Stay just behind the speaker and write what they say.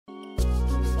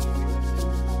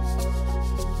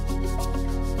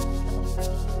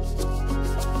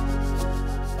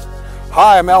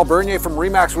Hi, I'm Al Bernier from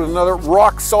RE/MAX with another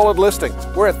rock-solid listing.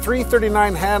 We're at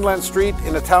 339 Hanlan Street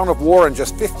in the town of Warren,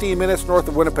 just 15 minutes north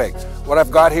of Winnipeg. What I've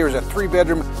got here is a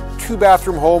 3-bedroom,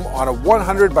 2-bathroom home on a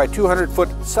 100 by 200 foot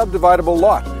subdividable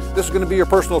lot. This is going to be your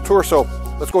personal tour, so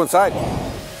let's go inside.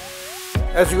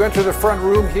 As you enter the front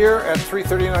room here at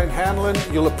 339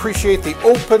 Hanlan, you'll appreciate the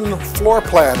open floor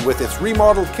plan with its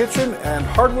remodeled kitchen and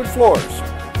hardwood floors.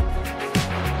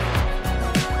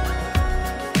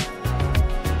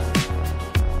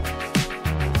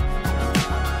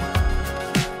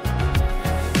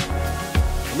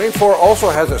 The main floor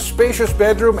also has a spacious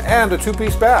bedroom and a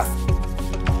 2-piece bath.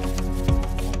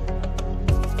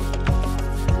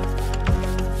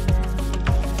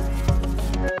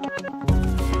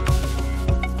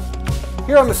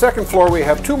 Here on the second floor we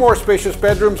have 2 more spacious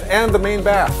bedrooms and the main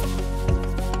bath.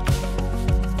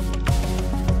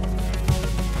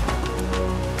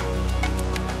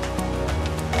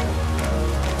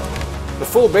 The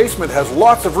full basement has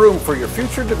lots of room for your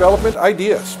future development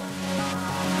ideas.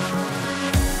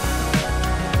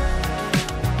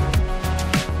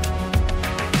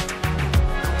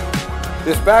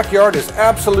 This backyard is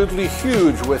absolutely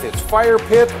huge with its fire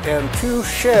pit and 2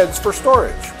 sheds for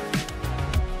storage.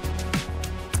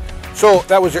 So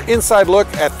that was your inside look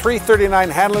at 339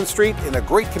 Hanlan Street in a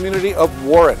great community of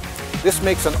Warren. This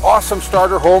makes an awesome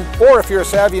starter home, or if you're a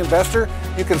savvy investor,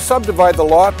 you can subdivide the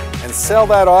lot and sell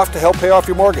that off to help pay off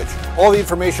your mortgage. All the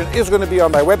information is going to be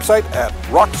on my website at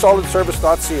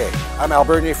rocksolidservice.ca. I'm Al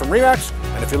Bernier from RE/MAX,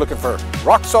 and if you're looking for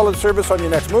rock-solid service on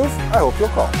your next move, I hope you'll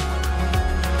call.